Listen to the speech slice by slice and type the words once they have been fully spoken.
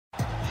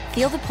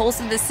Feel the pulse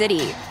of the city.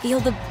 Feel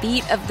the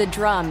beat of the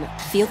drum.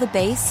 Feel the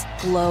bass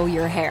blow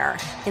your hair.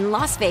 In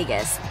Las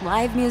Vegas,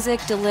 live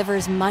music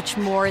delivers much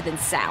more than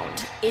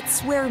sound.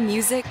 It's where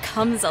music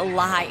comes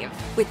alive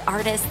with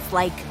artists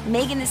like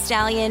Megan Thee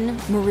Stallion,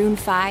 Maroon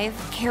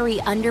 5,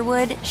 Carrie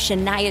Underwood,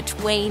 Shania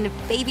Twain,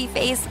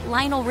 Babyface,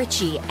 Lionel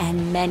Richie,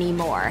 and many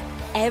more.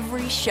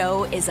 Every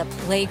show is a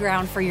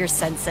playground for your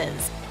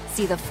senses.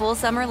 See the full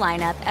summer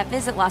lineup at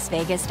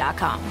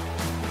visitlasvegas.com.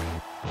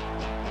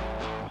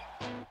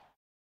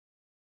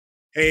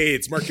 Hey,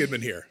 it's Mark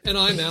Goodman here. And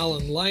I'm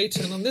Alan Light,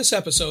 and on this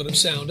episode of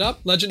Sound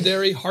Up,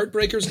 legendary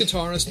Heartbreakers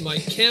guitarist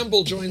Mike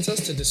Campbell joins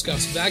us to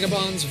discuss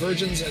Vagabonds,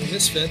 Virgins, and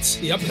Misfits,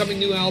 the upcoming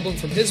new album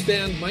from his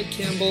band, Mike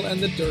Campbell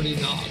and the Dirty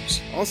Knobs.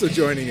 Also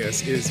joining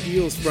us is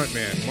Eels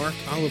frontman Mark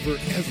Oliver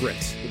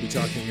Everett. We'll be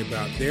talking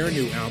about their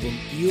new album,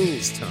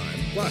 Eels Time.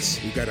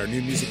 Plus, we've got our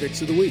new music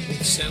picks of the week.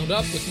 Sound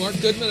Up with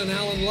Mark Goodman and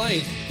Alan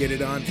Light. Get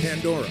it on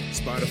Pandora,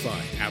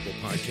 Spotify, Apple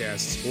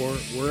Podcasts, or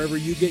wherever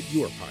you get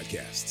your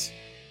podcasts.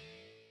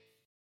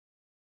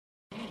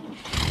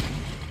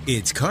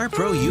 It's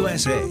CarPro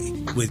USA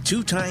with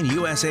two-time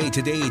USA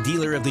Today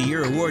Dealer of the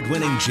Year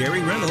award-winning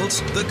Jerry Reynolds,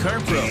 the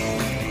CarPro.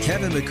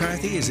 Kevin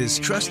McCarthy is his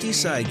trusty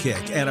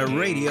sidekick and a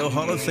radio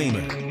Hall of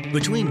Famer.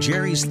 Between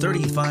Jerry's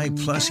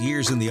 35-plus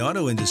years in the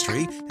auto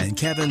industry and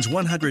Kevin's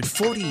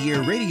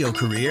 140-year radio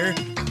career,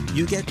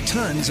 you get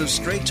tons of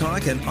straight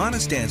talk and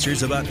honest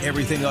answers about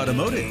everything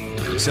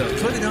automotive. So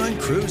put it on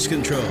cruise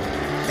control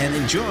and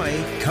enjoy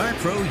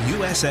CarPro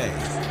USA.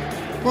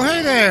 Well,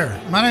 hey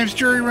there. My name's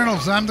Jerry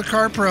Reynolds. I'm the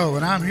Car Pro,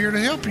 and I'm here to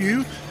help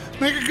you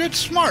make a good,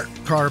 smart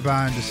car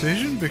buying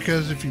decision,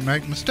 because if you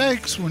make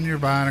mistakes when you're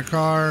buying a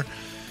car,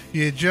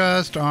 you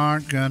just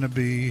aren't going to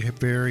be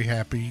very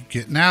happy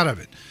getting out of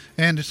it,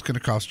 and it's going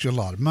to cost you a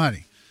lot of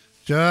money.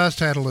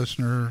 Just had a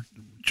listener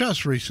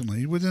just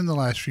recently, within the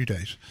last few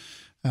days,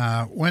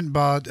 went and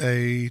bought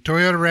a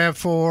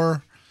Toyota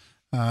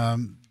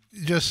RAV4.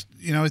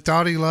 He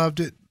thought he loved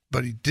it,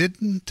 but he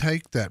didn't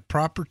take that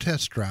proper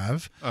test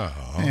drive,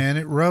 and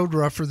it rode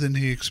rougher than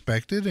he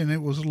expected, and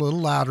it was a little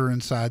louder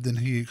inside than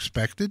he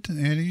expected,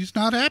 and he's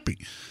not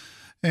happy.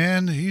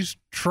 And he's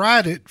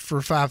tried it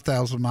for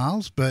 5,000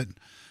 miles, but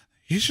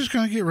he's just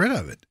going to get rid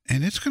of it,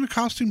 and it's going to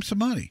cost him some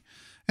money.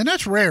 And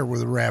that's rare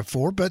with a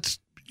RAV4, but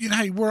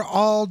we're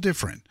all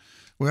different.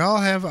 We all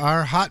have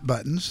our hot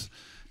buttons,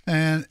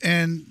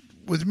 and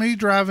with me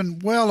driving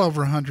well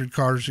over 100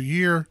 cars a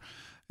year,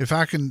 if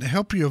I can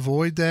help you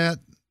avoid that,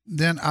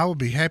 then I will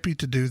be happy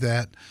to do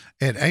that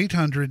at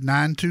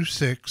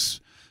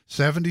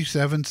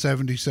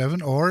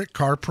 800-926-7777 or at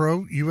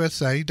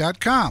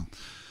carprousa.com,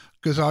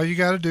 because all you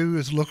got to do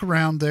is look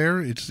around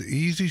there. It's the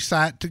easy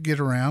site to get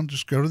around.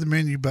 Just go to the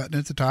menu button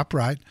at the top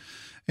right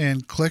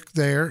and click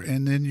there,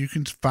 and then you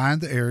can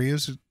find the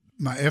areas.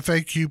 My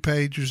FAQ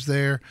page is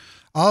there.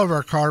 All of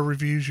our car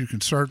reviews, you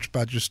can search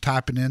by just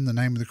typing in the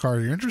name of the car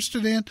you're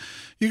interested in.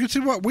 You can see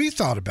what we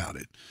thought about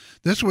it.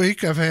 This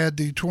week, I've had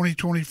the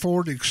 2020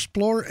 Ford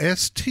Explorer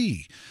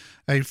ST,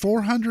 a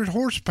 400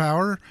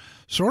 horsepower,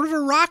 sort of a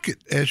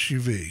rocket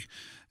SUV.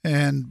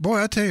 And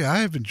boy, I tell you, I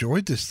have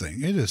enjoyed this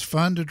thing. It is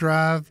fun to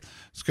drive.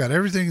 It's got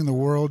everything in the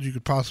world you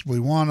could possibly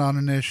want on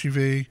an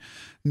SUV.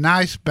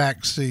 Nice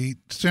back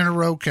seat, center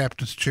row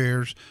captain's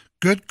chairs,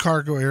 good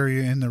cargo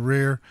area in the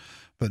rear.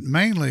 But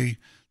mainly,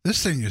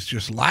 this thing is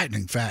just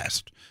lightning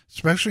fast,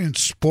 especially in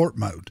sport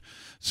mode.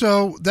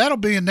 So that'll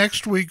be in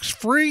next week's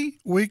free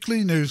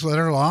weekly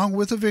newsletter, along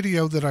with a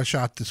video that I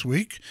shot this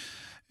week.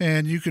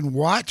 And you can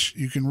watch,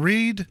 you can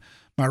read.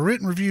 My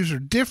written reviews are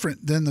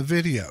different than the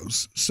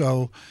videos,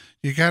 so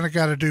you kind of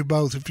got to do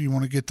both if you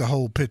want to get the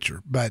whole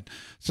picture. But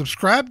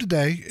subscribe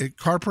today at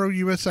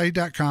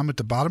carprousa.com. At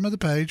the bottom of the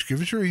page,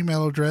 give us your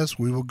email address.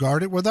 We will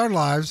guard it with our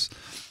lives,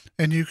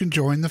 and you can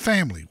join the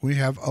family. We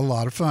have a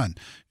lot of fun.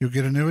 You'll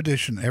get a new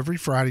edition every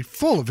Friday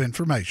full of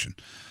information.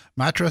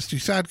 My trusty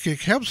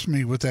sidekick helps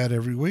me with that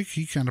every week.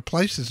 He kind of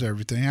places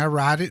everything. I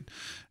write it,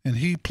 and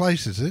he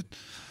places it.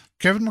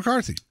 Kevin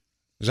McCarthy.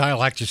 As I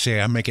like to say,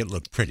 I make it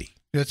look pretty.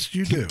 Yes,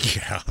 you do.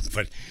 Yeah,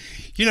 but,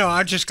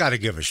 I just got to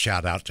give a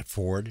shout-out to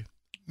Ford.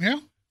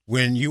 Yeah?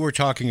 When you were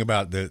talking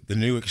about the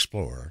new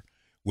Explorer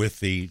with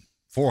the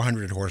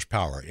 400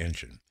 horsepower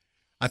engine,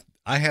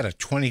 I had a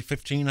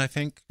 2015, I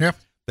think. Yeah.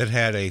 That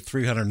had a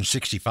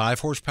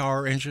 365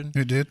 horsepower engine.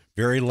 It did.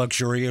 Very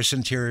luxurious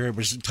interior. It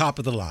was the top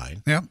of the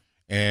line. Yep.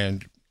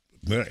 And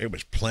it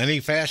was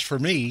plenty fast for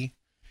me.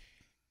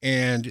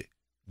 And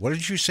what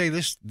did you say,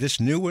 this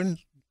new one,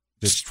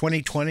 this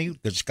 2020,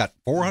 that's got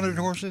 400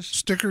 horses?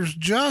 Stickers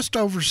just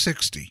over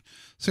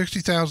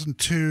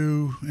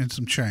 60,002 and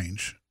some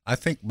change. I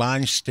think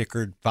mine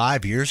stickered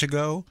 5 years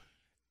ago,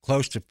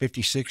 close to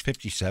 56,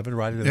 57,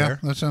 right in there.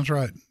 Yeah, that sounds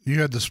right.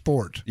 You had the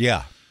Sport.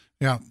 Yeah.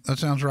 Yeah, that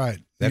sounds right.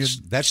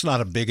 That's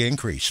not a big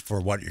increase for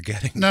what you're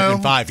getting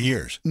in 5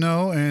 years.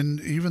 No, and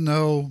even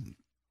though,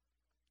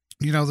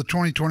 the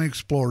 2020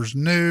 Explorer's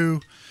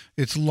new,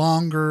 it's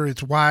longer,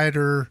 it's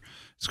wider,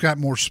 it's got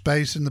more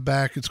space in the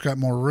back, it's got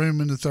more room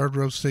in the third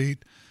row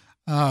seat.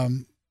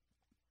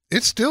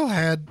 It still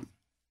had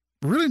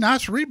really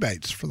nice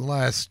rebates for the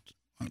last,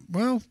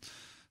 Well,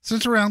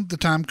 since around the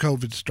time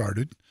COVID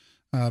started,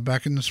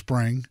 back in the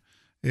spring,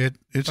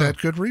 it's had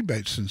good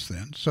rebates since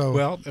then. So,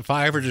 well, if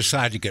I ever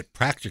decide to get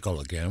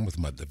practical again with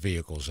the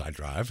vehicles I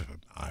drive,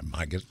 I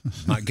might get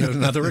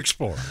another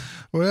Explorer.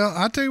 Well,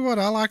 I tell you what,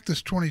 I like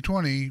this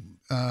 2020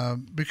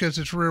 because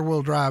it's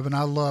rear-wheel drive, and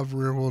I love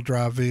rear-wheel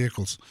drive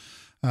vehicles.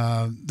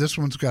 This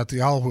one's got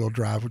the all-wheel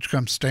drive, which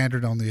comes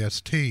standard on the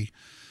ST.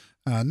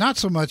 Not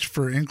so much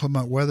for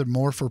inclement weather,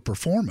 more for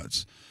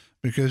performance,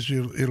 because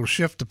it'll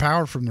shift the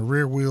power from the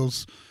rear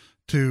wheels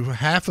to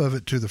half of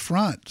it to the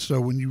front.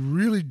 So when you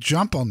really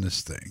jump on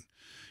this thing,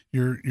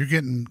 you're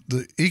getting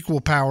the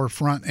equal power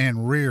front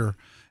and rear,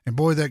 and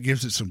boy, that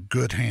gives it some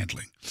good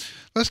handling.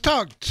 Let's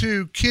talk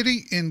to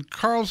Kitty in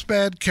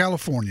Carlsbad,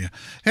 California.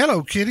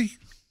 Hello, Kitty.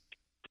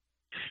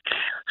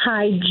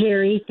 Hi,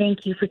 Jerry.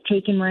 Thank you for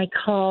taking my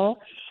call.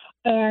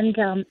 And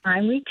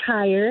I'm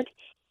retired,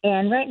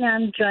 and right now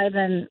I'm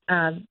driving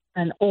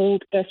an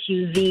old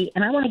SUV,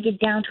 and I want to get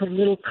down to a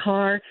little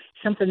car,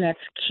 something that's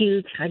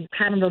cute. I'm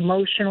kind of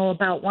emotional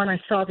about one I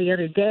saw the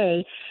other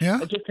day,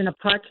 just in a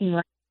parking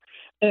lot,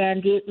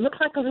 and it looked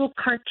like a little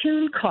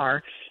cartoon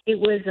car. It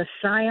was a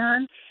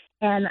Scion,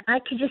 and I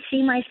could just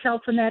see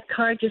myself in that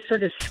car, just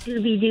sort of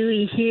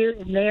Scooby-Doo here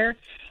and there.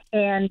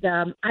 And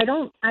I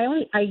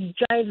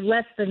drive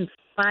less than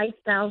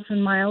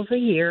 5,000 miles a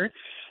year.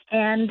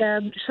 And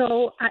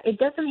so it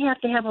doesn't have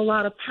to have a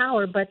lot of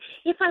power. But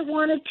if I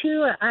wanted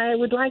to, I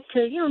would like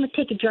to,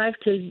 take a drive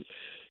to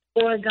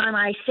Oregon.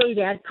 I say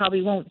that,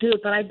 probably won't do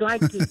it, but I'd like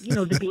to,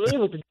 to be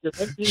able to do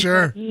it. You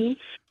know what I mean?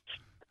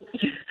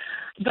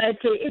 But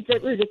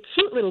it was a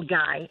cute little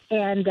guy.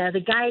 And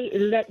the guy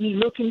let me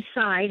look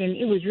inside, and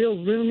it was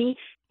real roomy.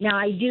 Now,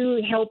 I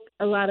do help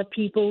a lot of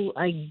people.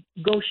 I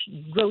go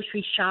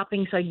grocery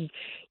shopping, so I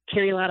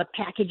carry a lot of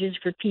packages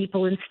for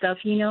people and stuff,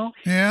 Yeah.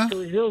 So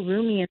it was real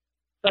roomy.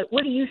 But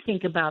what do you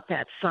think about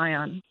that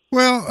Scion?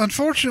 Well,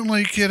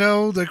 unfortunately,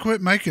 kiddo, they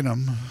quit making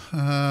them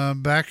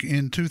back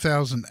in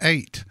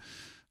 2008.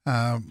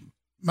 Might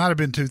have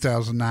been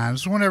 2009.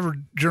 It's whenever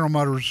General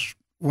Motors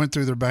went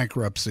through their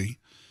bankruptcy.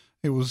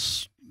 It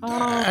was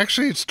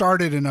actually it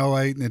started in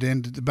 2008 and it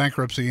ended. The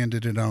bankruptcy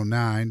ended in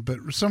 2009. But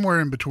somewhere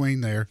in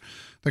between there,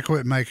 they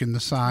quit making the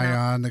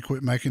Scion. They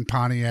quit making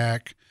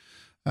Pontiac.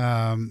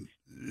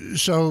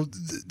 So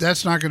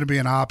that's not going to be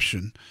an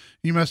option.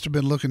 You must have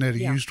been looking at a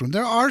used one.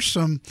 There are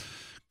some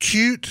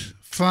cute,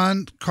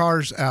 fun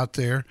cars out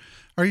there.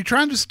 Are you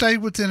trying to stay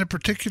within a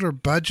particular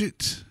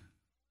budget?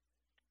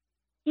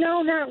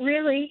 No, not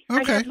really.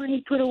 Okay. I got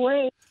money put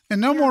away. And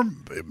no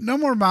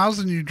more miles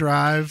than you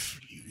drive.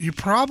 You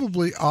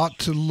probably ought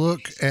to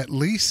look at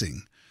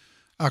leasing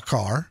a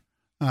car.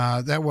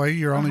 That way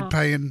you're only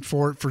paying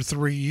for it for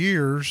 3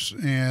 years,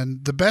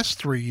 and the best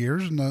 3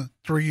 years, and the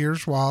 3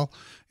 years while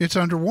it's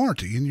under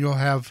warranty. And you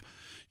can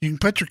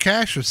put your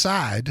cash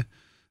aside.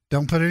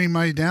 Don't put any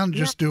money down.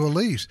 Just do a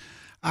lease.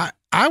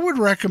 I would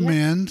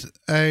recommend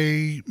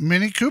a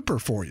Mini Cooper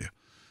for you.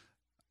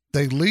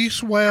 They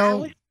lease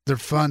well. They're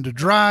fun to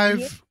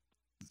drive.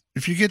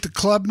 If you get the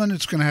Clubman,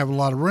 it's going to have a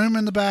lot of room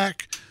in the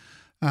back.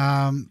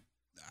 I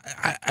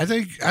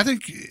think,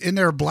 and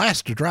they're a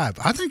blast to drive.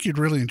 I think you'd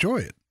really enjoy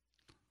it.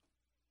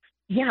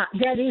 Yeah,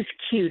 that is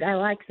cute. I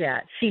like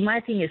that. See, my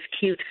thing is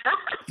cute.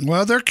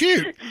 Well, they're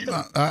cute.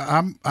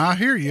 I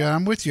hear you.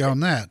 I'm with you on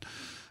that.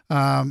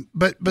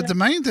 But the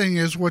main thing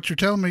is what you're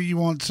telling me. You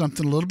want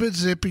something a little bit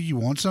zippy. You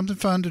want something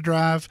fun to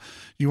drive.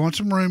 You want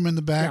some room in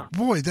the back. Yeah.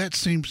 Boy, that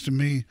seems to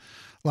me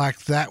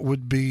like that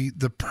would be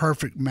the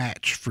perfect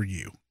match for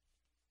you.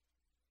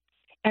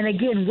 And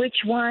again, which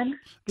one?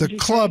 The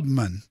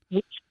Clubman.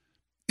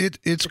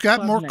 It's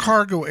got more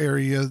cargo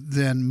area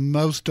than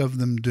most of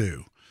them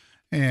do.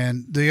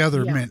 And the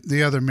other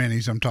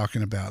minis I'm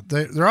talking about,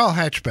 they're all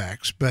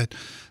hatchbacks, but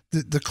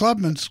the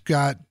Clubman's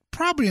got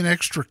probably an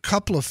extra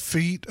couple of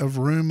feet of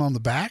room on the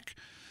back,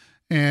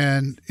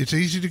 and it's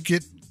easy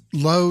to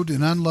load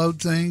and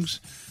unload things.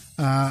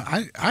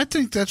 I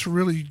think that's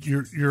really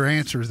your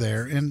answer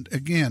there. And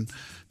again,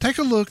 take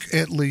a look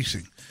at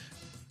leasing.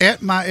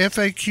 At my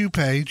FAQ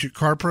page at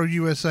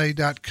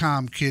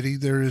carprousa.com, Kitty,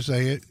 there's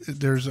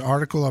an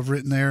article I've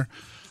written there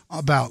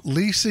about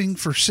leasing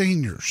for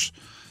seniors.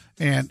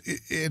 And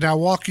I'll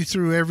walk you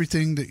through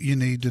everything that you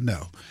need to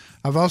know.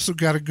 I've also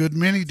got a good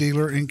mini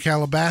dealer in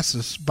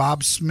Calabasas,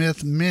 Bob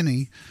Smith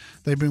Mini.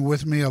 They've been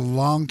with me a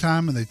long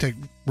time, and they take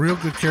real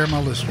good care of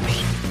my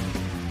listeners.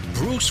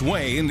 Bruce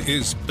Wayne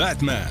is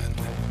Batman,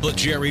 but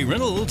Jerry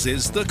Reynolds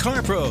is the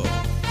Car Pro.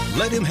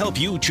 Let him help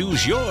you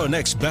choose your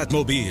next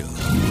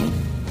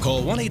Batmobile.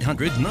 Call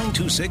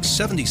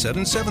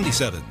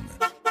 1-800-926-7777.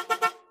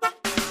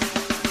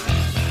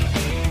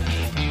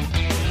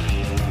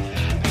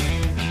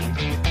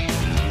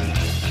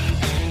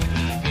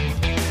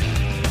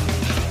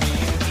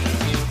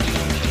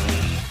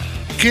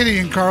 Kitty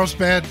in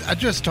Carlsbad, I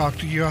just talked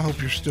to you. I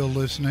hope you're still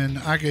listening.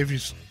 I gave you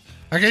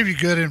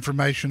good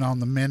information on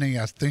the Mini.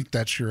 I think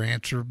that's your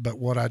answer. But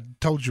what I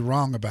told you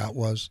wrong about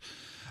was,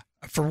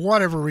 for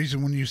whatever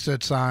reason, when you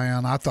said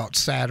Scion, I thought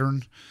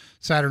Saturn.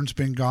 Saturn's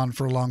been gone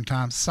for a long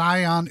time.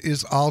 Scion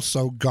is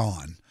also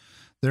gone.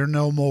 They're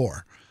no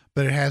more.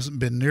 But it hasn't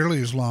been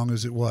nearly as long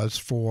as it was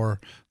for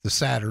the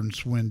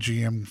Saturns when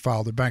GM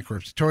filed their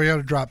bankruptcy.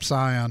 Toyota dropped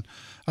Scion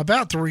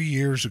about 3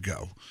 years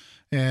ago.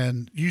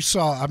 And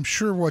I'm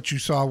sure what you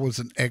saw was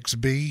an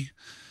XB,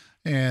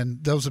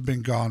 and those have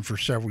been gone for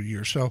several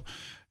years. So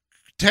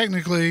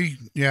technically,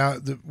 yeah,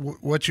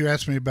 what you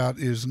asked me about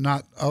is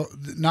not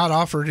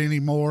offered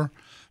anymore,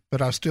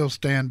 but I still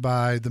stand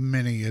by the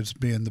Mini as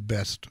being the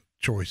best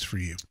choice for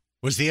you.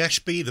 Was the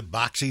XB the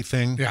boxy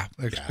thing? Yeah,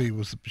 XB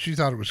was. She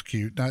thought it was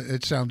cute. Now,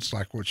 it sounds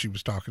like what she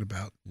was talking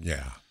about.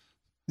 Yeah,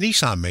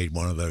 Nissan made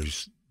one of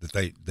those that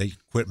they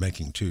quit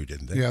making too,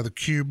 didn't they? Yeah, the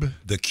Cube.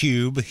 The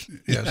Cube.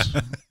 Yes,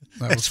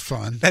 that was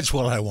fun. That's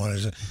what I want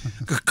is a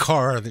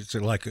car that's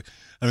like,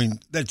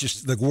 that's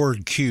just the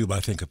word cube. I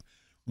think of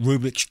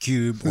Rubik's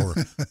Cube or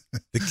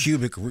the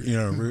cubic.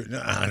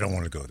 I don't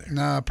want to go there.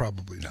 No,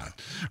 probably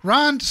not.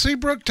 Ron,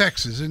 Seabrook,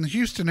 Texas, in the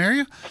Houston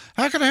area.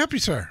 How can I help you,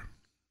 sir?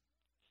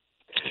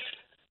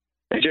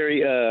 Hey,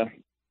 Jerry,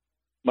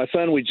 my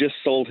son, we just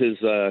sold his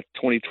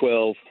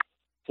 2012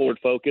 Ford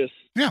Focus,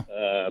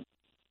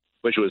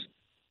 which was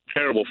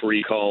terrible for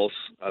recalls.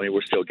 I mean,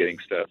 we're still getting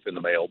stuff in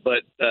the mail,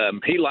 but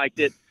he liked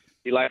it.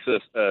 He likes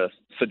a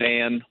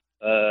sedan,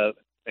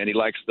 and he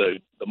likes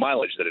the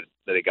mileage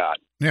that it got.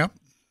 Yeah.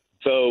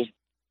 So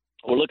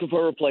we're looking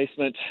for a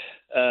replacement,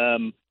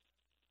 and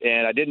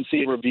I didn't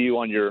see a review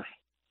on your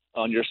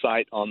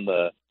site on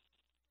the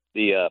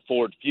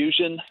Ford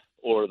Fusion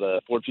or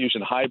the Ford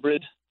Fusion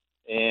Hybrid.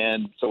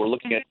 And so we're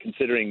looking at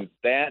considering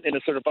that in a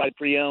certified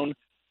pre-owned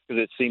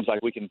because it seems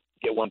like we can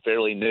get one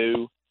fairly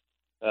new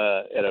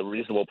at a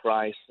reasonable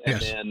price.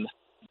 And then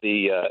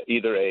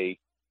either a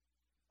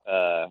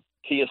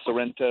Kia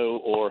Sorento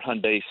or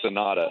Hyundai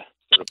Sonata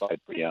certified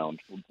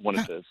pre-owned.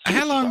 Wanted to see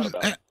how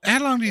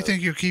long do you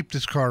think you'll keep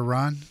this car,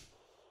 Ron?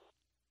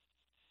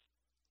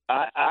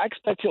 I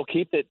expect he'll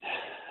keep it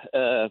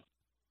at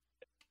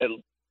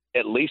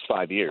least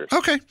 5 years.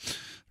 Okay.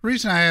 The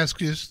reason I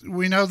ask is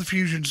we know the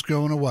Fusion's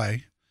going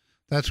away.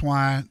 That's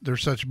why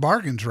there's such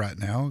bargains right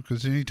now,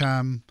 because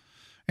anytime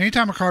a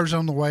car's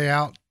on the way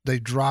out, they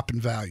drop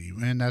in value,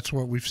 and that's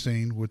what we've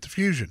seen with the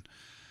Fusion.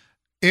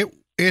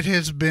 It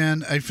has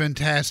been a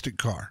fantastic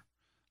car,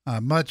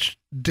 much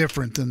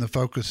different than the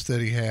Focus that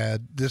he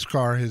had. This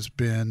car has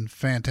been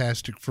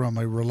fantastic from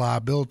a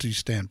reliability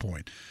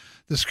standpoint.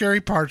 The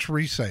scary part's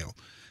resale.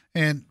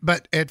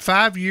 But at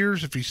 5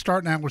 years, if he's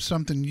starting out with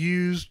something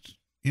used,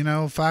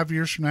 5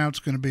 years from now, it's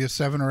going to be a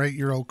 7 or 8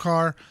 year old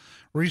car.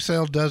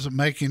 Resale doesn't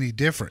make any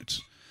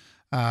difference.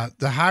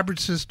 The hybrid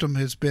system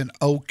has been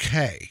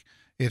okay.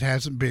 It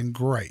hasn't been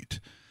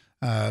great.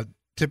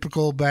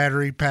 Typical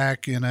battery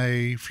pack in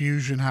a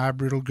Fusion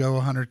hybrid will go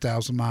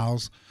 100,000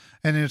 miles,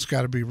 and then it's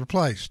got to be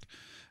replaced.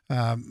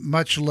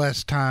 Much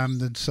less time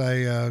than,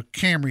 say, a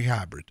Camry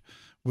hybrid,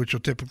 which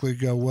will typically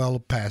go well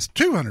past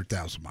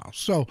 200,000 miles.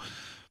 So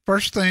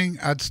first thing,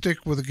 I'd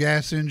stick with a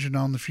gas engine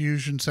on the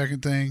Fusion.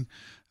 Second thing,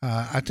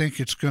 I think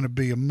it's going to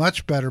be a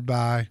much better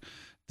buy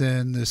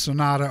than the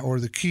Sonata or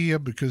the Kia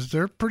because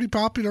they're pretty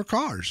popular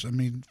cars. I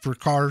mean, for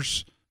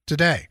cars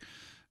today.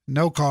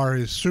 No car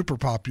is super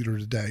popular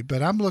today,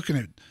 but I'm looking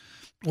at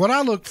what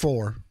I look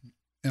for,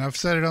 and I've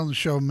said it on the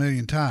show a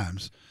million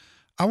times.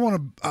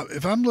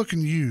 If I'm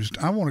looking used,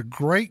 I want a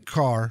great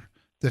car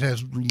that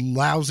has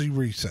lousy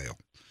resale,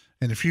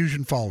 and the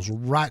Fusion falls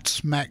right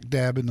smack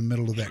dab in the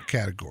middle of that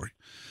category.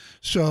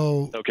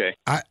 So okay.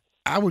 I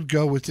would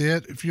go with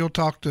it. If you'll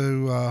talk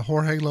to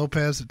Jorge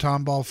Lopez at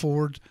Tomball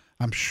Ford,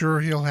 I'm sure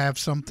he'll have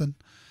something,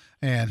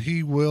 and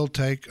he will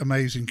take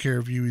amazing care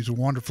of you. He's a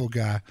wonderful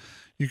guy.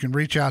 You can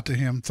reach out to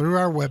him through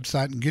our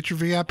website and get your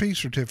VIP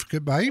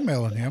certificate by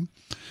emailing him,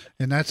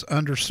 and that's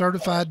under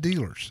Certified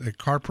Dealers at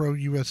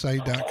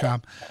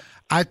carprousa.com.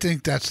 I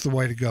think that's the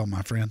way to go,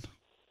 my friend.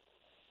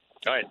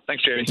 All right.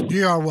 Thanks, Jerry.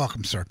 You are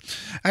welcome, sir.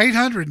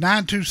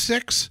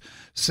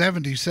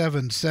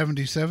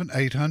 800-926-7777,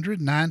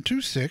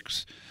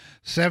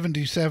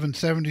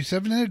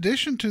 800-926-7777. In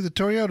addition to the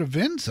Toyota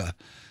Venza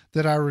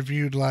that I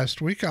reviewed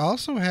last week, I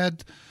also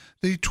had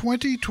the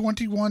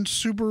 2021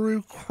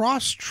 Subaru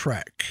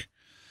Crosstrek.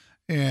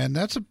 And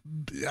I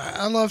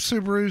love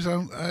Subarus.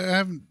 I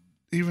haven't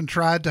even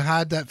tried to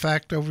hide that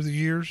fact over the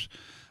years.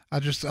 I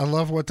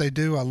love what they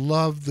do. I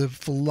love the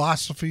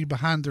philosophy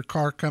behind their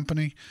car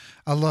company.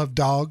 I love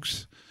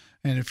dogs.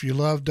 And if you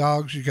love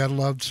dogs, you got to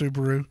love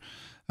Subaru.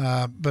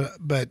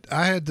 But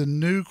I had the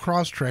new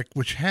Crosstrek,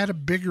 which had a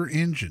bigger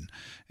engine.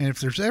 And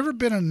if there's ever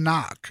been a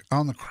knock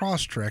on the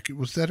Crosstrek, it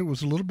was that it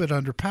was a little bit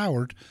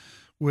underpowered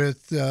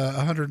with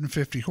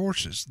 150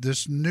 horses.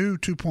 This new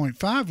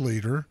 2.5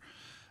 liter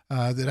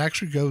that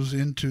actually goes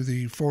into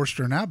the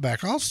Forester and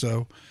Outback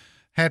also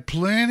had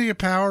plenty of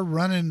power,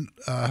 running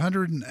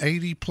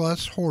 180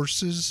 plus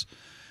horses.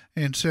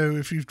 And so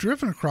if you've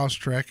driven a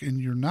Crosstrek and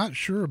you're not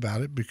sure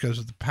about it because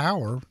of the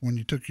power when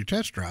you took your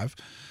test drive,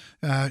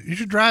 you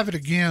should drive it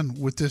again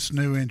with this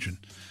new engine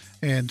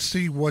and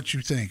see what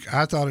you think.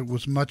 I thought it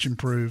was much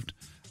improved.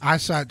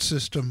 EyeSight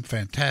system,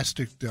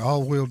 fantastic. The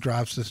all-wheel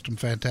drive system,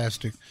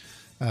 fantastic.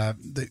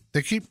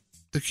 They keep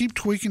keep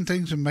tweaking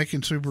things and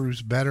making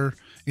Subarus better.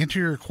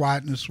 Interior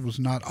quietness was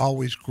not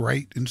always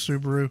great in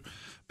Subaru,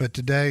 but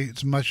today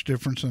it's much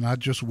different, and I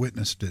just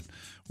witnessed it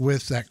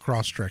with that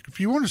Crosstrek. If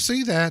you want to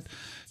see that,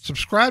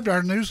 subscribe to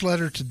our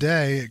newsletter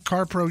today at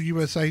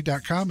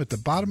carprousa.com. At the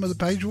bottom of the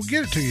page, we'll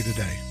get it to you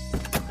today.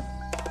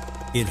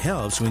 It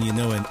helps when you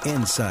know an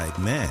inside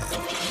man.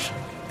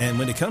 And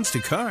when it comes to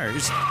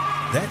cars,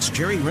 that's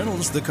Jerry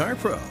Reynolds, the Car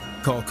Pro.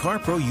 Call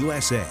CarPro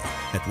USA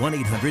at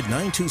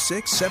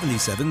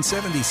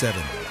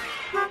 1-800-926-7777.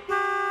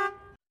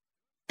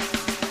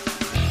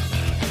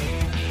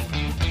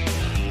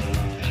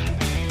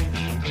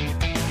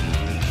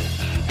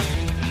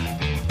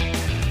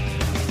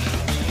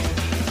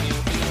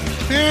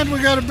 And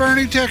we got a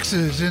Bernie,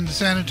 Texas in the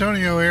San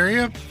Antonio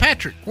area.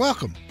 Patrick,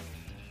 welcome.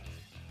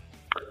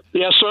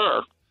 Yes,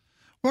 sir.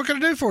 What can I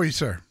do for you,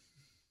 sir?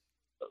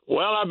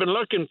 Well, I've been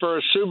looking for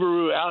a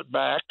Subaru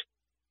Outback,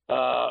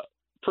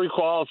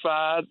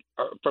 pre-qualified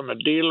from a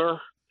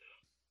dealer,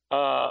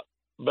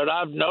 but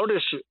I've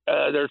noticed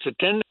there's a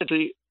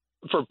tendency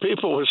for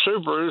people with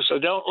Subarus to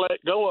don't let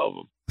go of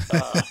them.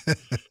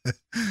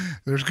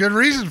 There's good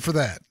reason for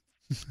that.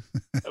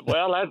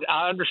 Well,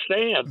 I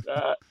understand.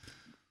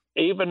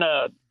 Even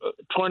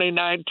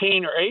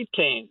 2019 or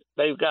 18,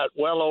 they've got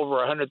well over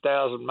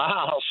 100,000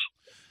 miles,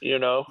 you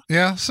know.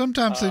 Yeah,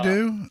 sometimes they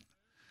do.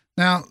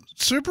 Now,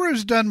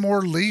 Subaru's done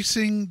more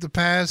leasing the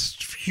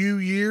past few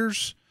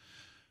years.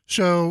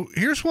 So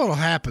here's what will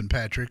happen,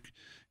 Patrick,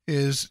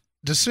 is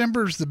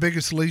December's the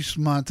biggest lease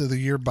month of the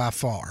year by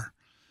far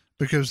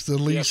because the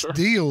lease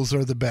deals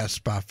are the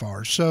best by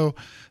far. So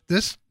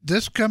this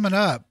coming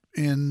up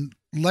in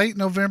late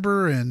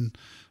November and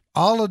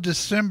all of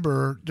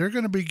December, they're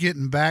going to be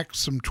getting back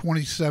some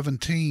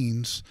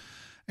 2017s,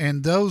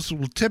 and those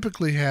will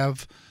typically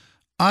have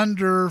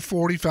under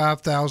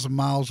 45,000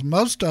 miles,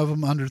 most of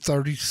them under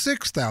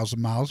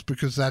 36,000 miles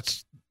because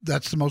that's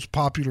the most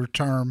popular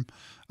term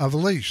of a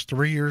lease.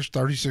 3 years,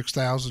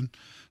 36,000,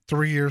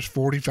 3 years,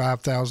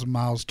 45,000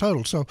 miles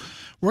total. So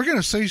we're going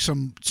to see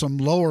some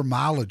lower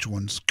mileage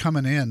ones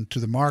coming into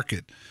the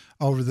market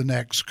over the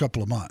next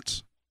couple of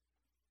months.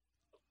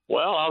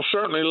 Well, I'll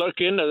certainly look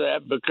into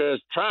that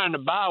because trying to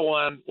buy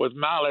one with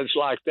mileage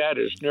like that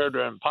is near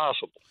to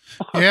impossible.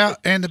 Yeah,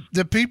 and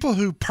the people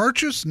who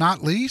purchase,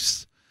 not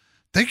lease,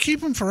 they keep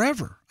them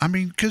forever. I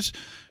mean, because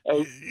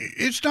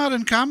it's not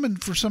uncommon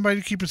for somebody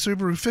to keep a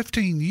Subaru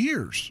 15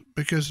 years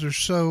because they're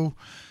so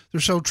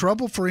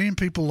trouble-free and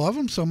people love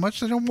them so much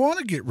they don't want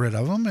to get rid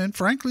of them, and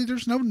frankly,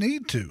 there's no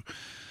need to.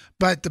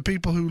 But the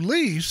people who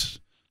lease,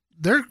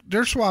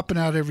 they're swapping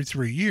out every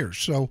 3 years.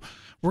 So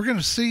we're going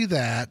to see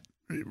that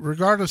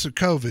regardless of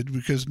COVID,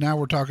 because now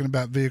we're talking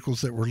about vehicles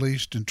that were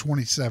leased in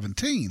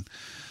 2017.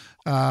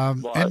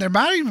 And there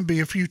might even be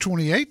a few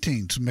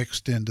 2018s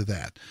mixed into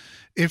that.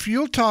 If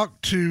you'll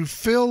talk to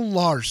Phil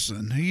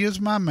Larson, he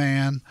is my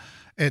man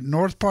at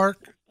North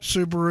Park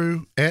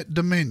Subaru at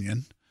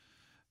Dominion.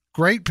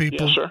 Great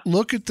people. Yes, sir.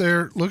 Look at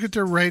their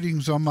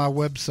ratings on my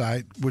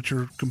website, which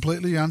are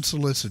completely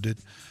unsolicited.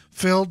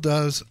 Phil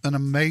does an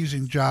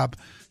amazing job.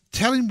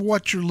 Tell him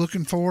what you're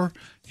looking for.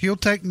 He'll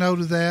take note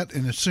of that,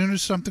 and as soon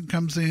as something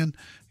comes in,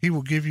 he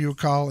will give you a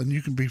call, and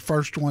you can be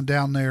first one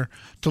down there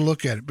to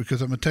look at it,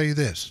 because I'm going to tell you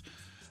this.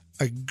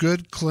 A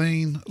good,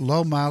 clean,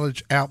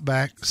 low-mileage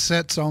Outback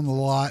sets on the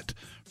lot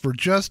for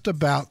just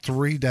about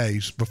 3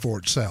 days before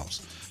it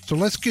sells. So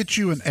let's get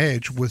you an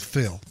edge with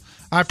Phil.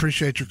 I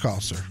appreciate your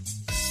call, sir.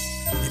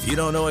 If you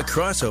don't know a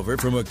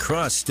crossover from a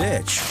cross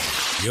stitch,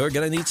 you're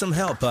going to need some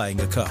help buying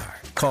a car.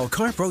 Call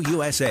CarPro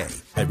USA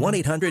at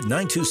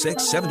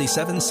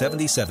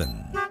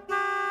 1-800-926-7777.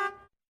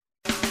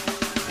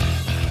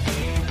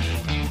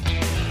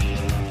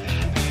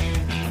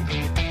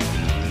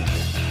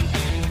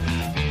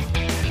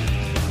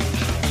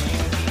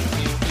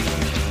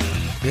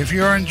 If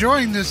you are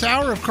enjoying this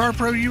hour of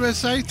CarPro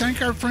USA,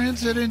 thank our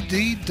friends at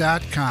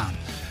Indeed.com.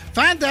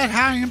 Find that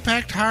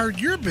high-impact hire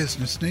your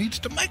business needs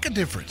to make a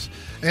difference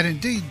at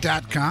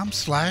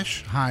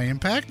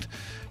Indeed.com/high-impact.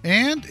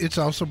 And it's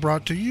also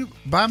brought to you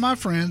by my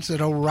friends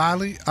at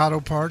O'Reilly Auto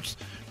Parts.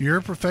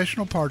 Your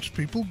professional parts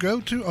people.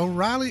 Go to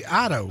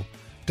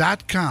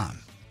O'ReillyAuto.com.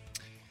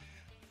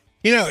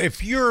 You know,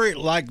 if you're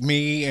like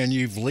me and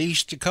you've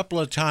leased a couple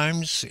of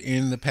times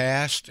in the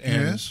past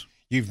and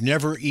you've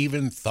never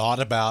even thought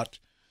about,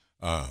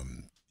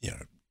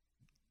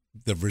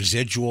 the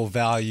residual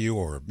value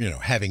or,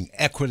 having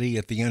equity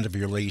at the end of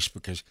your lease,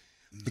 because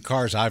the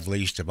cars I've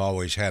leased have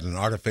always had an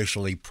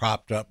artificially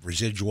propped up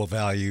residual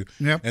value.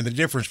 Yep. And the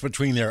difference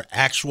between their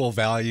actual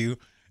value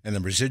and the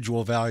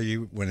residual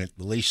value when the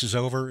lease is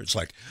over, it's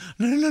like,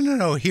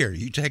 no, here,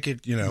 you take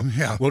it,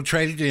 we'll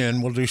trade it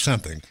in, we'll do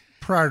something.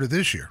 Prior to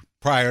this year.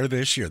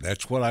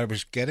 That's what I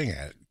was getting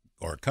at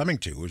or coming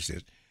to, was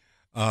that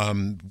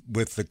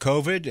with the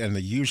COVID and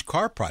the used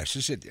car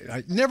prices, it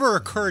never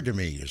occurred to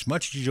me, as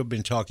much as you've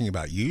been talking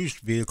about used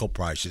vehicle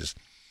prices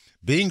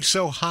being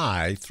so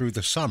high through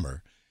the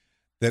summer,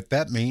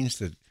 that means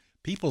that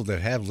people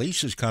that have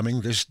leases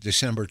coming this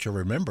December to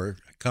remember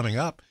coming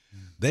up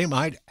they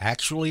might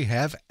actually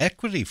have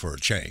equity for a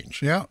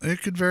change. Yeah,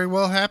 it could very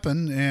well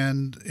happen.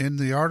 And in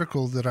the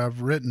article that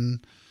I've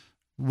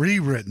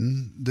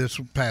rewritten this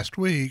past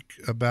week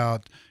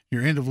about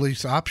your end of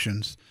lease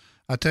options,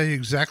 I tell you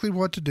exactly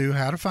what to do,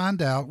 how to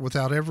find out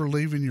without ever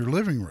leaving your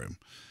living room.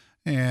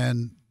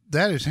 And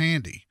that is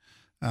handy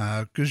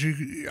because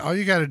all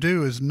you got to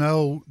do is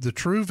know the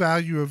true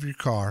value of your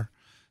car,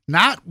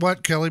 not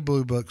what Kelley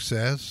Blue Book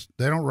says.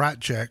 They don't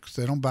write checks.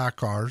 They don't buy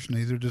cars.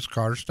 Neither does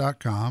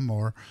Cars.com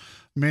or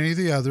many of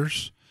the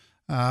others.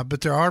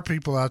 But there are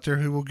people out there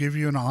who will give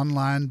you an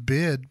online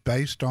bid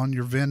based on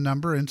your VIN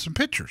number and some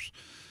pictures.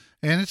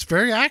 And it's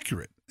very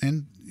accurate.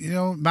 And,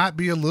 it might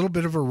be a little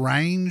bit of a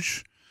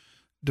range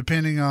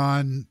depending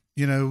on,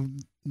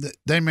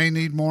 they may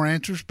need more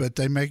answers, but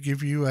they may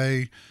give you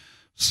a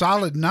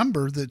solid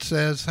number that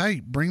says, hey,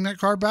 bring that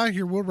car by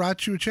here. We'll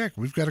write you a check.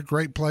 We've got a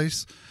great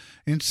place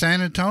in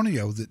San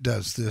Antonio that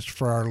does this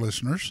for our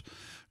listeners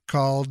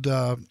called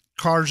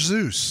Car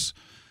Zeus.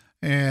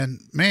 And,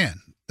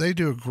 man, they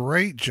do a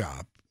great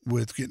job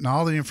with getting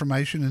all the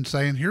information and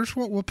saying, here's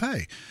what we'll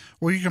pay.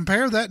 Well, you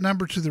compare that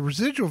number to the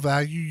residual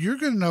value, you're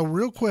going to know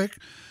real quick,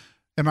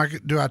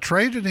 do I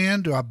trade it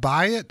in? Do I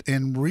buy it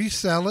and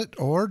resell it,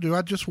 or do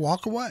I just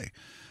walk away?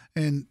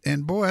 And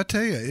boy, I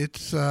tell you,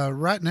 it's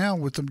right now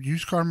with the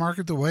used car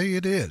market the way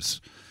it is,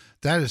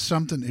 that is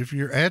something, if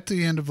you're at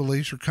the end of a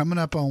lease or coming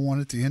up on one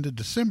at the end of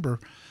December,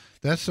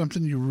 that's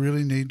something you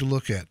really need to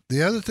look at.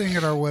 The other thing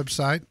at our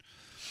website,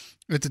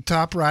 at the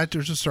top right,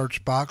 there's a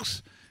search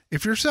box.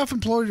 If you're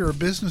self-employed or a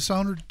business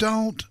owner,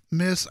 don't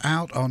miss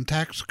out on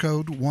tax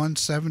code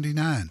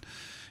 179.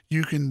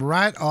 You can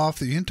write off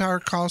the entire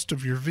cost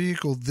of your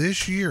vehicle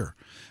this year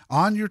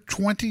on your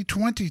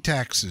 2020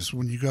 taxes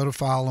when you go to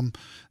file them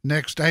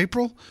next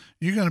April.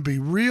 You're going to be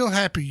real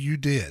happy you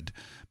did,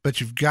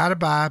 but you've got to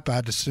buy by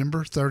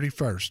December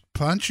 31st.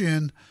 Punch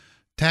in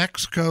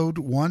tax code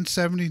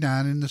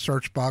 179 in the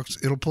search box.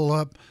 It'll pull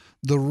up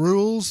the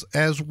rules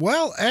as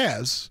well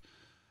as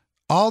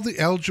all the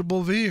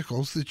eligible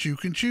vehicles that you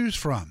can choose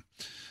from.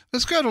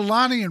 Let's go to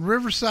Lonnie in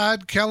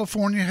Riverside,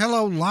 California.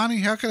 Hello, Lonnie.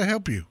 How can I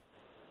help you?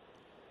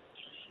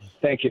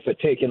 Thank you for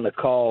taking the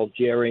call,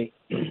 Jerry.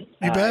 You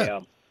bet.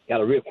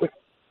 Got a real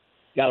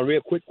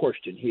quick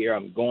question here.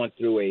 I'm going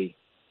through a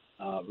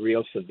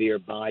real severe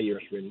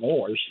buyer's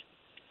remorse.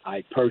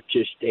 I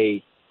purchased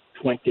a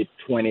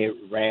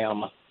 2020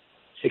 Ram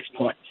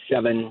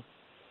 6.7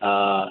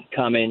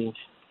 Cummins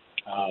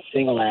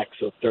single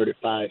axle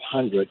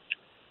 3500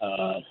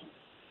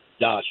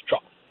 Dodge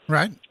truck.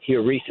 Right.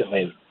 Here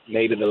recently,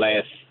 maybe the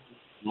last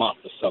month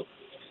or so.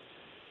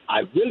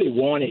 I really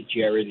wanted,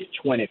 Jerry, the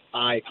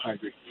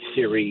 2500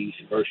 series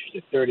versus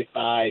the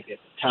 35. At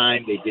the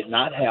time, they did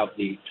not have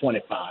the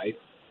 25,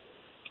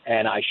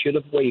 and I should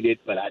have waited,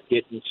 but I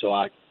didn't, so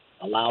I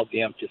allowed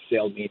them to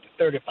sell me the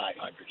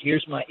 3500.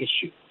 Here's my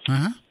issue.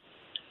 Uh-huh.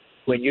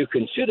 When you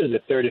consider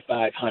the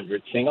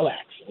 3500 single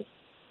axle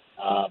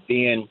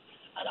being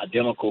an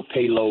identical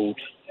payload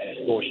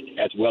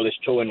as well as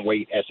towing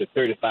weight as the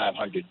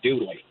 3500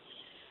 dually,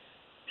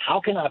 how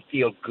can I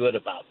feel good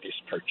about this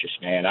purchase,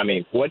 man? I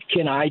mean, what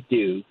can I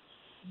do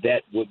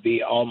that would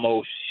be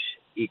almost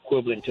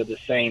equivalent to the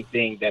same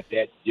thing that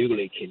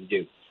dually can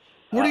do?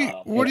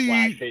 What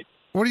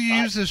do you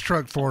use this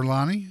truck for,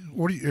 Lonnie?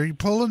 Are you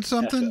pulling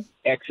something?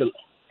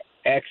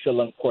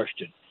 Excellent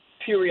question.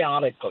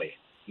 Periodically,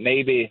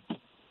 maybe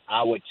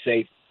I would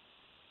say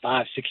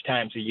 5-6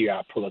 times a year,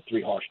 I pull a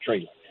 3-horse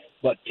trailer.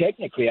 But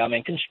technically, I'm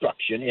in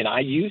construction, and I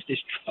use this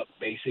truck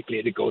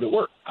basically to go to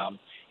work. I'm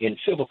in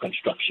civil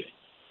construction.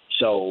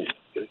 So,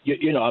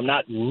 I'm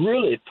not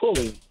really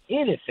pulling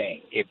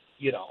anything,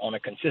 on a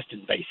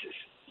consistent basis.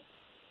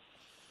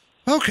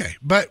 Okay,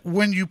 but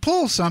when you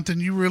pull something,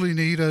 you really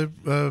need a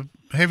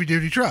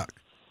heavy-duty truck.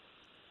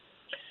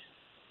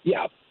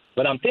 Yeah,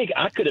 but I'm thinking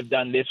I could have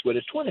done this with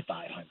a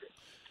 2500.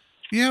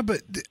 Yeah,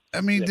 but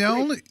I mean the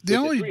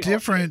only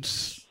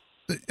difference.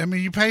 I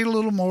mean, you paid a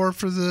little more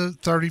for the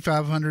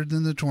 3500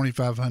 than the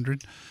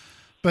 2500,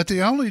 but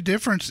the only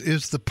difference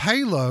is the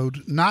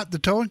payload, not the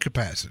towing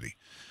capacity.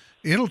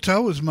 It'll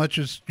tow as much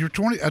as a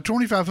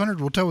 2500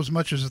 will tow as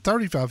much as a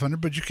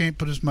 3500, but you can't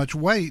put as much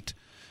weight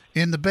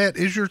in the bed.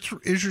 Is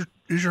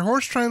your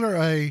horse trailer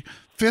a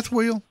fifth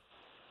wheel?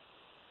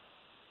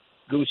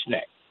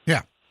 Gooseneck.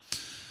 Yeah.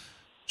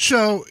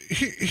 So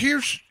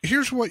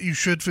here's what you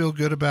should feel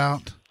good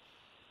about.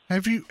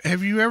 Have you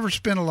ever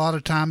spent a lot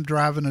of time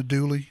driving a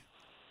dually?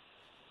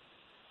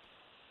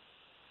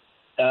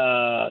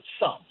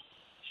 Some.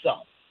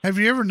 Have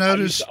you ever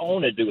noticed? I used to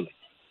own a dually.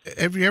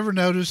 Have you ever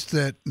noticed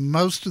that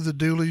most of the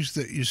dualies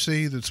that you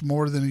see that's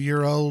more than a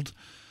year old,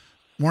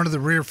 one of the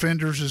rear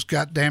fenders has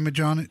got damage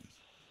on it?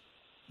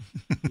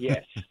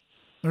 Yes.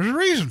 There's a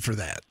reason for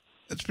that.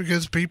 It's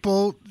because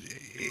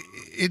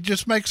it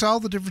just makes all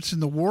the difference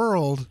in the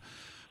world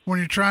when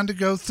you're trying to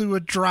go through a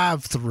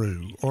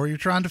drive-through or you're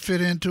trying to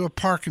fit into a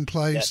parking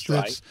place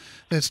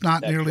that's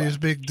not nearly as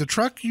big. The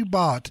truck you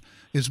bought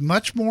is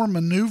much more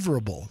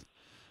maneuverable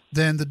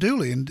than the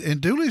dually.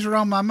 And dualies are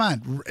on my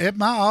mind. At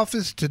my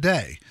office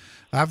today,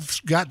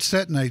 I've got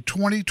set in a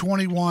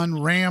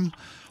 2021 Ram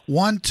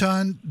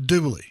 1-ton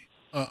dually.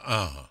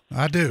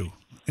 I do.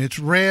 It's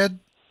red,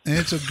 and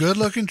it's a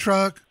good-looking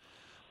truck,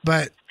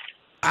 but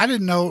I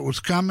didn't know it was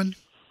coming.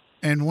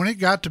 And when it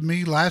got to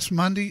me last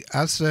Monday,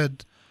 I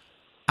said,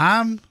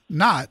 I'm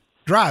not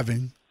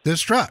driving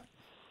this truck.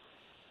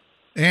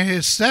 And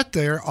it's sat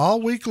there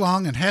all week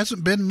long and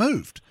hasn't been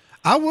moved.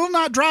 I will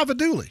not drive a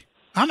dually.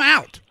 I'm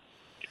out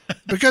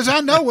because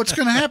I know what's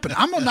going to happen.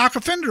 I'm going to knock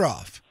a fender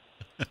off.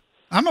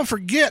 I'm going to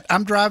forget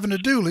I'm driving a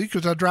dually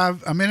because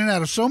I'm in and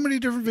out of so many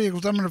different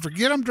vehicles. I'm going to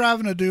forget I'm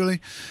driving a dually,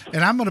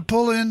 and I'm going to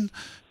pull in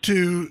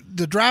to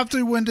the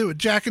drive-through window at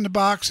Jack in the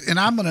Box, and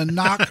I'm going to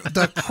knock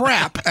the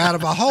crap out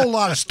of a whole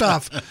lot of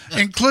stuff,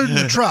 including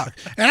the truck.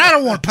 And I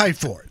don't want to pay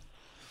for it.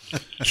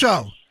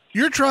 So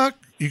your truck,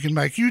 you can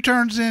make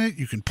U-turns in it.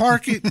 You can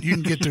park it. You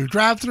can get through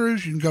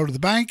drive-throughs. You can go to the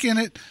bank in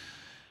it.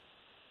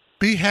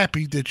 Be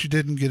happy that you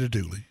didn't get a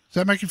dually. Does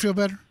that make you feel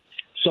better?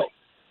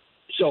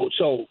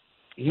 So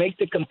make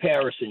the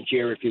comparison,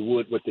 Jerry, if you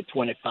would, with the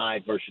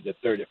 25 versus the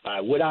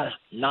 35. Would I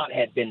not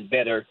have been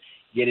better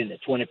getting the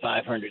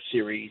 2500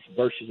 series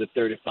versus the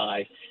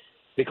 35?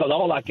 Because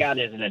all I got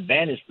as an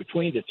advantage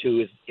between the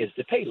two is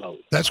the payload.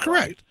 That's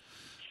correct.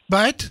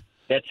 But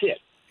that's it.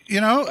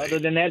 Other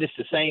than that, it's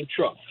the same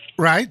truck.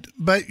 Right,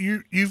 but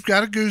you've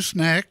got a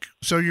gooseneck,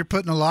 so you're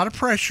putting a lot of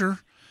pressure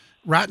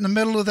right in the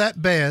middle of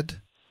that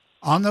bed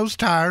on those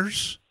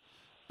tires.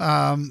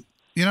 I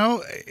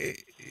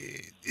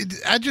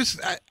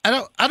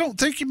don't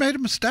think you made a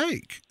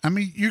mistake. I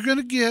mean, you're going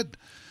to get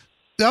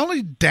the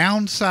only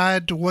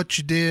downside to what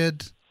you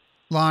did,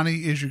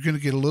 Lonnie, is you're going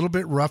to get a little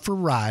bit rougher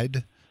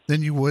ride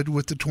than you would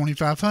with the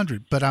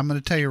 2500. But I'm going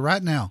to tell you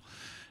right now,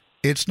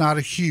 it's not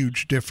a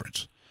huge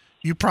difference.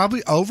 You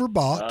probably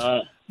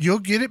overbought. You'll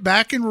get it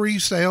back in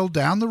resale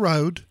down the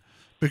road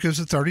because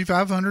the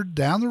 3500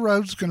 down the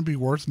road is going to be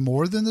worth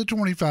more than the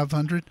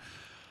 2500.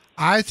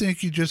 I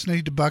think you just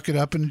need to buck it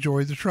up and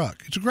enjoy the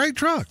truck. It's a great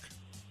truck.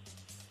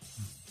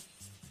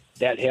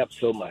 That helps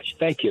so much.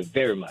 Thank you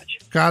very much.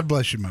 God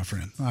bless you, my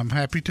friend. I'm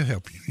happy to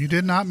help you. You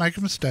did not make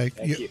a mistake.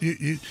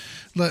 You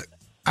look,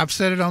 I've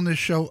said it on this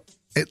show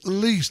at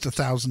least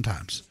 1,000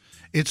 times.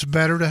 It's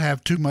better to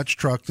have too much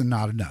truck than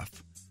not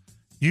enough.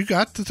 You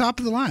got the top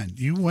of the line.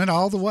 You went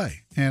all the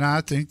way. And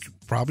I think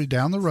probably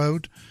down the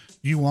road,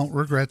 you won't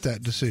regret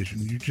that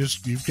decision.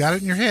 You've got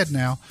it in your head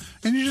now,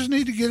 and you just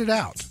need to get it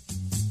out.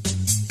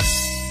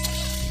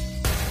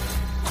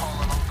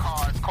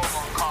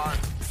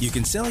 You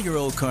can sell your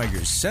old car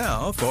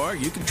yourself, or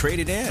you can trade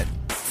it in.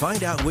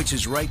 Find out which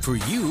is right for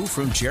you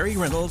from Jerry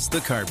Reynolds,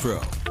 the Car Pro,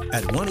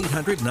 at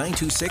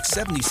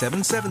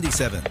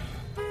 1-800-926-7777.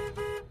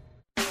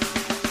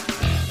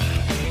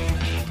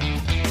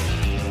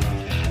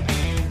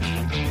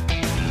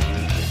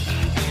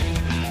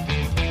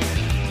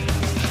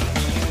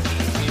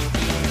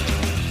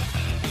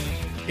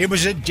 It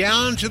was a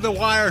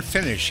down-to-the-wire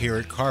finish here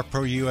at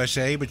CarPro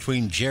USA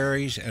between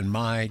Jerry's and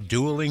my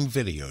dueling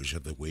videos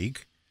of the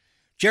week.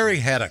 Jerry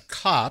had a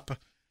cop,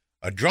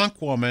 a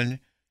drunk woman,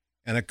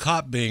 and a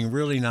cop being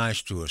really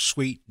nice to a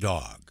sweet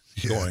dog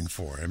going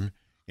for him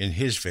in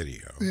his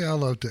video. Yeah, I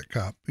loved that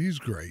cop. He's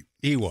great.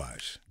 He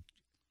was.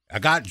 I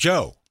got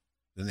Joe,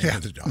 the name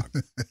of the dog.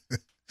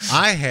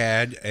 I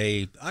had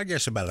I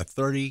guess about a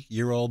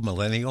 30-year-old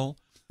millennial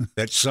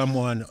that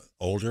someone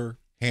older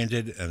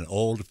handed an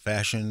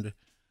old-fashioned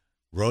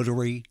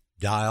rotary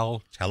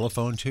dial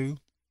telephone to.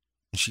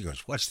 And she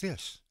goes, "What's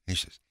this?" And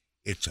he says,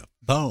 "It's a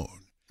phone.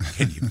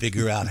 Can you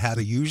figure out how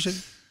to use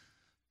it?"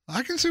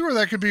 I can see where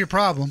that could be a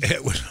problem.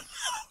 It was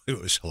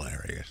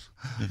hilarious.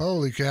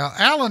 Holy cow.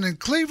 Alan in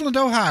Cleveland,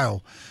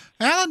 Ohio.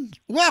 Alan,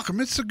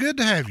 welcome. It's so good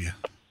to have you.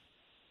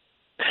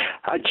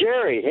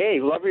 Jerry,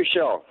 hey, love your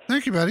show.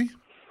 Thank you, buddy.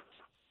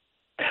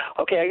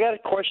 Okay, I got a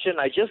question.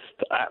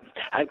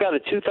 I've got a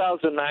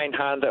 2009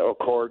 Honda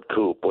Accord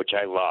Coupe, which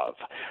I love.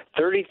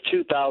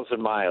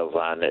 32,000 miles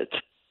on it.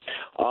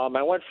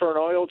 I went for an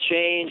oil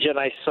change, and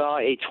I saw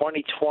a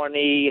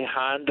 2020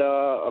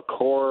 Honda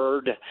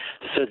Accord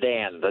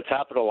sedan, the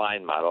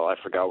top-of-the-line model. I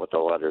forgot what the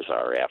letters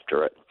are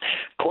after it.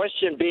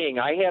 Question being,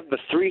 I have the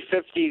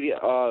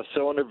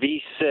 350-cylinder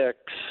V6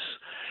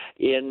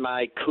 in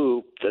my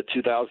coupe, the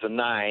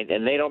 2009,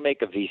 and they don't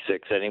make a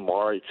V6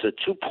 anymore. It's a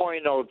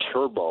 2.0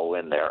 turbo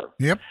in there.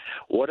 Yep.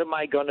 What am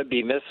I going to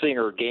be missing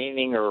or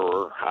gaining,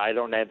 or I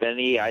don't have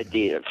any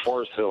idea.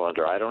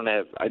 4-cylinder.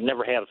 I've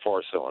never had a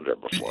 4-cylinder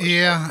before.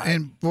 Yeah,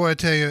 and boy, I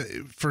tell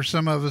you, for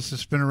some of us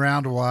that's been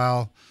around a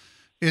while,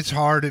 it's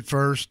hard at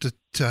first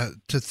to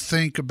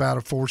think about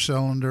a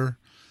 4-cylinder.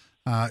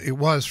 It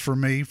was for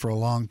me for a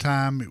long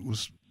time. It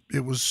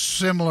was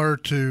similar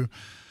to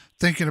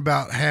thinking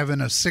about having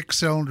a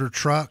 6-cylinder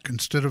truck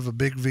instead of a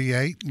big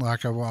V8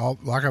 like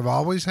I've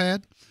always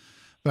had.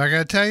 But I got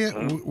to tell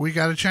you, we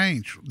got to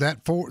change.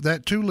 That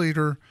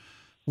 2-liter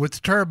with the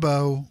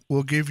turbo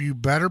will give you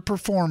better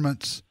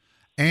performance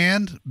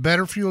and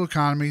better fuel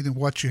economy than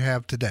what you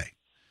have today.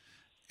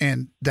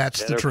 And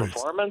that's the truth.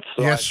 Performance?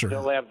 So yes, I sir.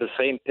 Still have the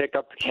same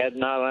pickup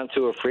heading out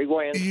onto a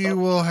freeway and You stuff?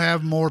 will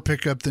have more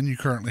pickup than you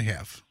currently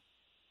have.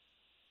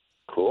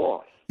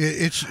 Cool.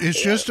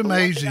 It's just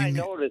amazing. I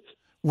noticed.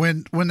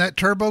 When that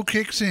turbo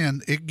kicks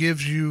in, it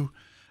gives you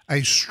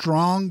a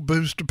strong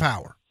boost of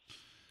power.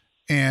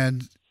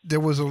 And there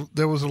was a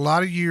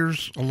lot of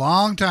years, a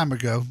long time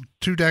ago,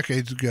 2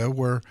 decades ago,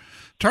 where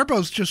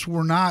turbos just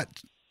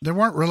they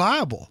weren't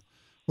reliable.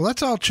 Well,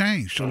 that's all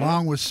changed,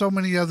 along with so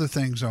many other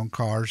things on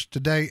cars.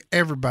 Today,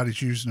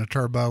 everybody's using a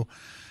turbo,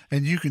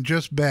 and you can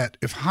just bet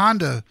if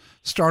Honda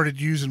started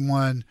using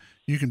one,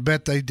 you can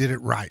bet they did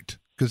it right,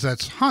 because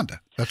that's Honda.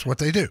 That's what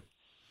they do.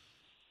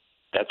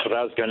 That's what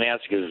I was going to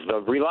ask you. Is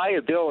the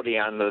reliability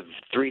on the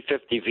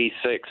 350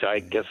 V6, I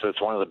guess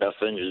it's one of the best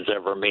engines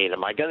ever made.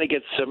 Am I going to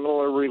get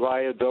similar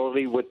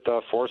reliability with the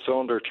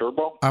 4-cylinder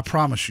turbo? I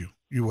promise you,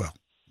 you will.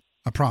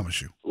 I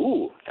promise you.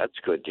 Ooh, that's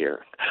good,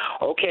 dear.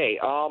 Okay.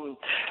 I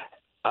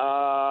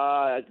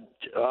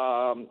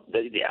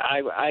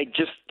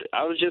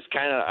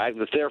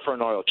was there for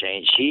an oil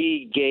change.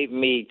 He gave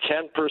me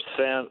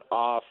 10%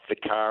 off the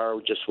car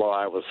just while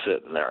I was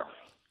sitting there.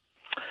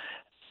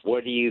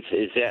 What do you?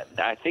 Is that?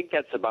 I think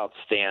that's about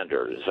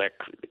standard. Is that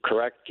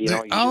correct? You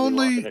walk in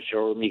the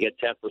showroom, you get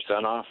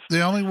 10% off.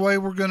 The only way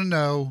we're going to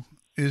know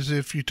is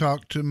if you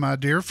talk to my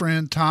dear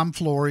friend Tom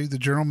Flory, the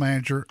general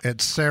manager at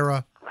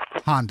Serra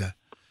Honda,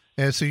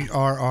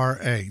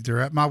 SERRA. They're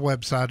at my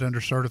website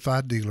under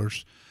Certified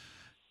Dealers.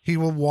 He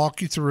will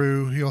walk you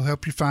through. He'll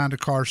help you find a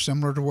car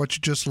similar to what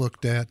you just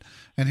looked at,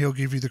 and he'll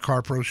give you the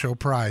Car Pro Show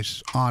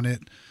price on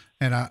it.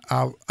 And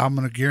I'm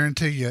going to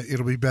guarantee you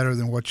it'll be better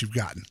than what you've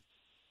gotten.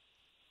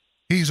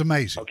 He's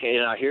amazing. Okay,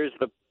 now here's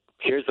the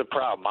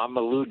problem. I'm a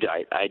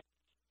Luddite. I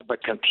have a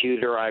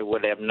computer. I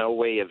would have no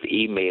way of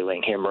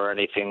emailing him or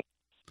anything.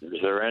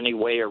 Is there any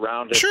way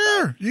around it?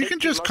 Sure, you can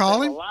just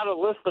call him. A lot of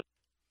listeners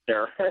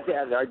there.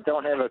 I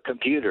don't have a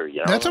computer. You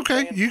know That's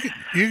okay. You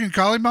can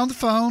call him on the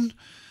phone.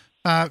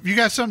 You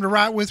got something to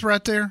write with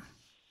right there?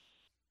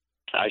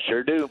 I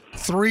sure do.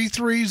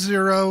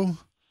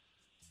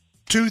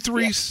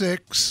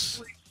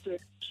 330-236.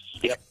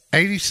 Yep.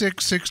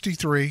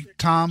 8663.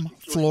 Tom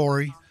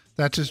Flory.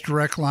 That's his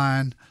direct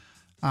line.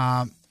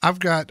 I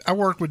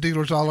work with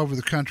dealers all over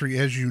the country,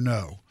 as you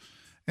know.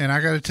 And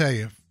I got to tell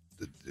you,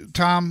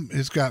 Tom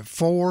has got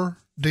 4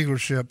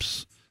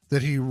 dealerships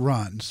that he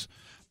runs.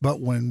 But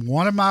when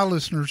one of my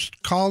listeners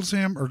calls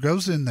him or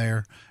goes in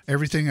there,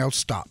 everything else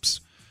stops.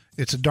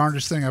 It's the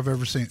darndest thing I've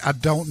ever seen. I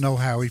don't know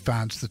how he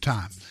finds the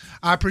time.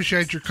 I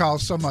appreciate your call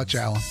so much,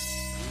 Alan.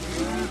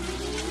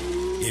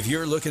 If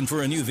you're looking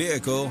for a new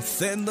vehicle,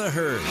 thin the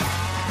herd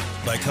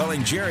by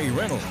calling Jerry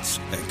Reynolds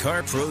at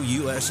CarPro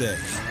USA.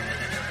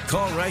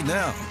 Call right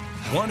now,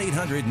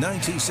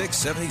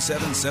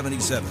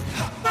 1-800-926-7777.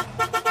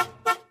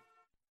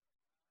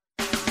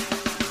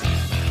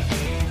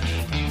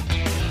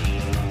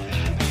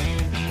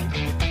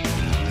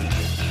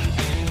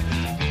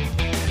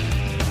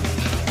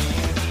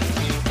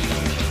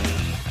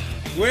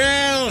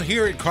 Well,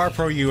 here at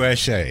CarPro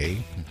USA,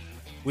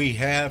 we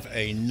have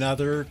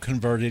another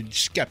converted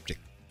skeptic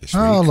this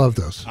week. Oh, I love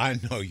those. I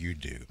know you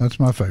do. That's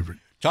my favorite.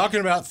 Talking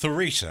about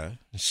Theresa,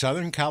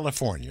 Southern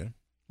California,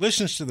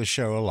 listens to the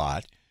show a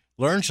lot,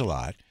 learns a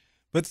lot,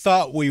 but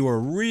thought we were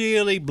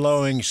really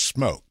blowing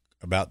smoke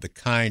about the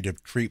kind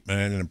of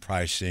treatment and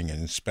pricing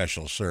and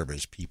special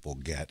service people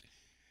get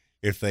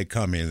if they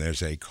come in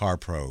as a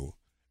CarPro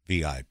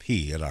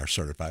VIP at our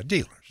certified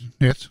dealers.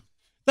 Yes.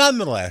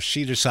 Nonetheless,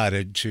 she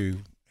decided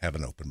to have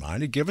an open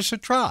mind and give us a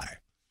try.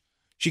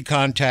 She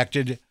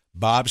contacted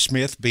Bob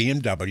Smith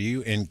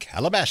BMW in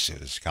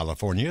Calabasas,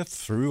 California,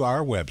 through our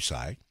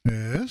website.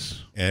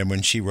 Yes. And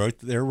when she wrote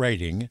their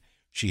rating,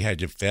 she had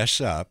to fess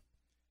up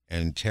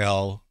and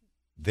tell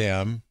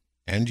them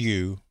and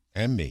you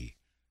and me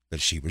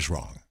that she was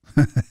wrong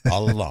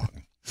all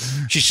along.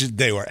 She said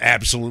they were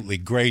absolutely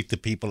great. The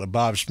people at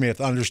Bob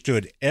Smith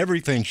understood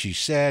everything she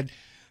said.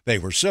 They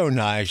were so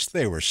nice.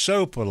 They were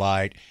so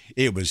polite.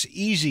 It was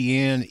easy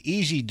in,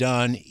 easy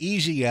done,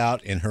 easy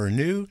out in her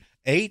new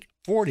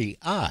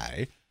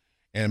 840i.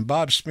 And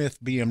Bob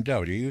Smith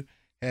BMW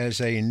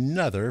has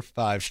another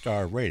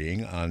 5-star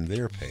rating on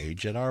their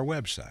page at our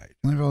website.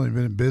 They've only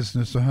been in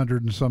business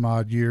 100 and some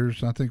odd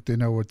years. I think they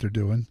know what they're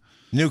doing.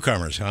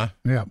 Newcomers, huh?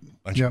 Yeah.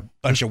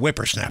 Bunch of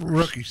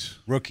whippersnappers.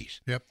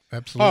 Rookies. Yep,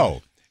 absolutely.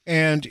 Oh,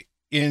 and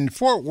in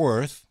Fort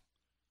Worth,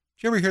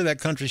 did you ever hear that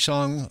country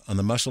song, On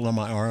the Muscle of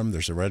My Arm,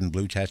 there's a red and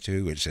blue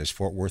tattoo. It says,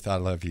 Fort Worth, I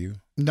love you.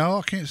 No,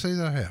 I can't say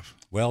that I have.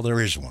 Well, there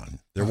is one.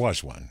 There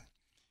was one.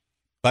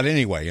 But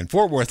anyway, in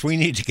Fort Worth, we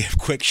need to give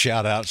quick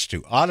shout-outs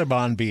to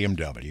Audubon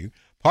BMW,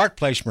 Park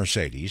Place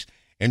Mercedes,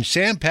 and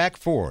Sampac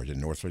Ford in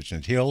North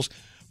Richland Hills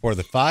for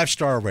the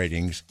 5-star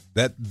ratings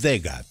that they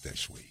got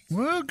this week.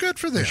 Well, good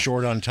for them. They're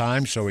short on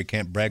time, so we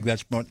can't brag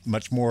that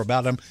much more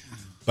about them.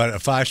 But a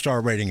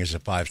 5-star rating is a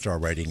 5-star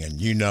rating,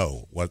 and you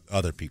know what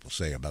other people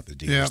say about the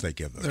deals they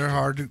give them. They're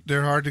hard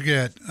to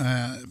get.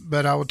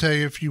 But I will tell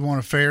you, if you want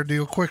a fair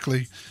deal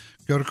quickly,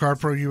 go to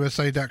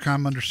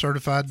CarProUSA.com under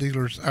Certified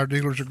Dealers. Our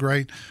dealers are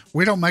great.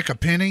 We don't make a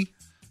penny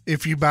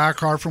if you buy a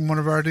car from one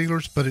of our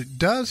dealers, but it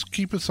does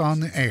keep us on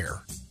the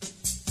air.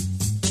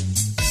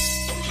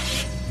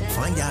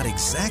 Find out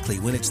exactly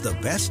when it's the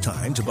best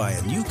time to buy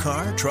a new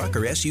car, truck,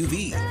 or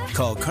SUV.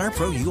 Call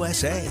CarPro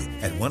USA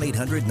at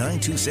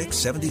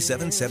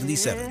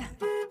 1-800-926-7777.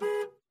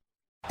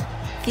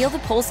 Feel the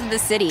pulse of the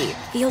city.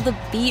 Feel the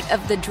beat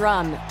of the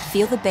drum.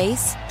 Feel the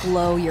bass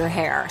blow your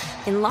hair.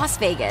 In Las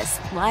Vegas,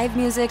 live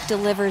music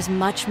delivers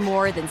much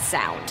more than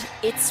sound.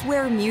 It's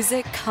where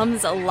music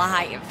comes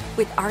alive.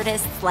 With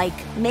artists like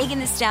Megan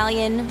Thee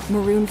Stallion,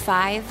 Maroon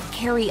 5,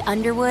 Carrie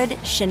Underwood,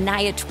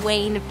 Shania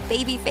Twain,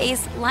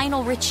 Babyface,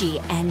 Lionel Richie,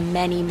 and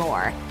many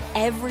more.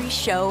 Every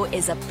show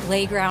is a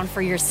playground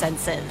for your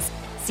senses.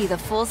 See the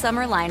full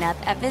summer lineup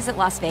at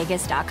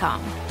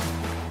visitlasvegas.com.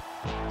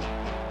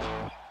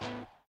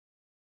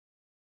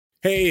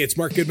 Hey, it's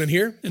Mark Goodman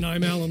here. And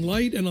I'm Alan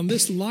Light, and on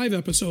this live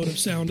episode of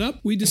Sound Up,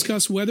 we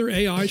discuss whether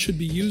AI should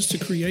be used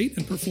to create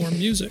and perform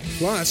music.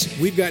 Plus,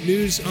 we've got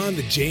news on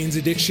the Jane's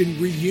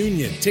Addiction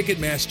reunion.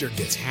 Ticketmaster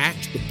gets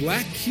hacked, the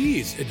Black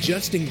Keys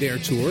adjusting their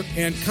tour,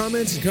 and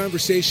comments and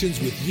conversations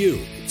with you.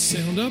 It's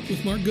Sound Up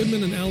with Mark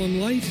Goodman and Alan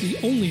Light, the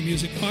only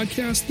music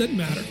podcast that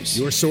matters.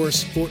 Your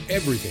source for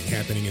everything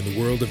happening in the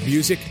world of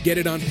music. Get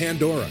it on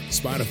Pandora,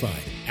 Spotify,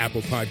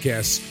 Apple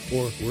Podcasts,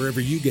 or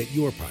wherever you get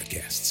your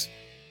podcasts.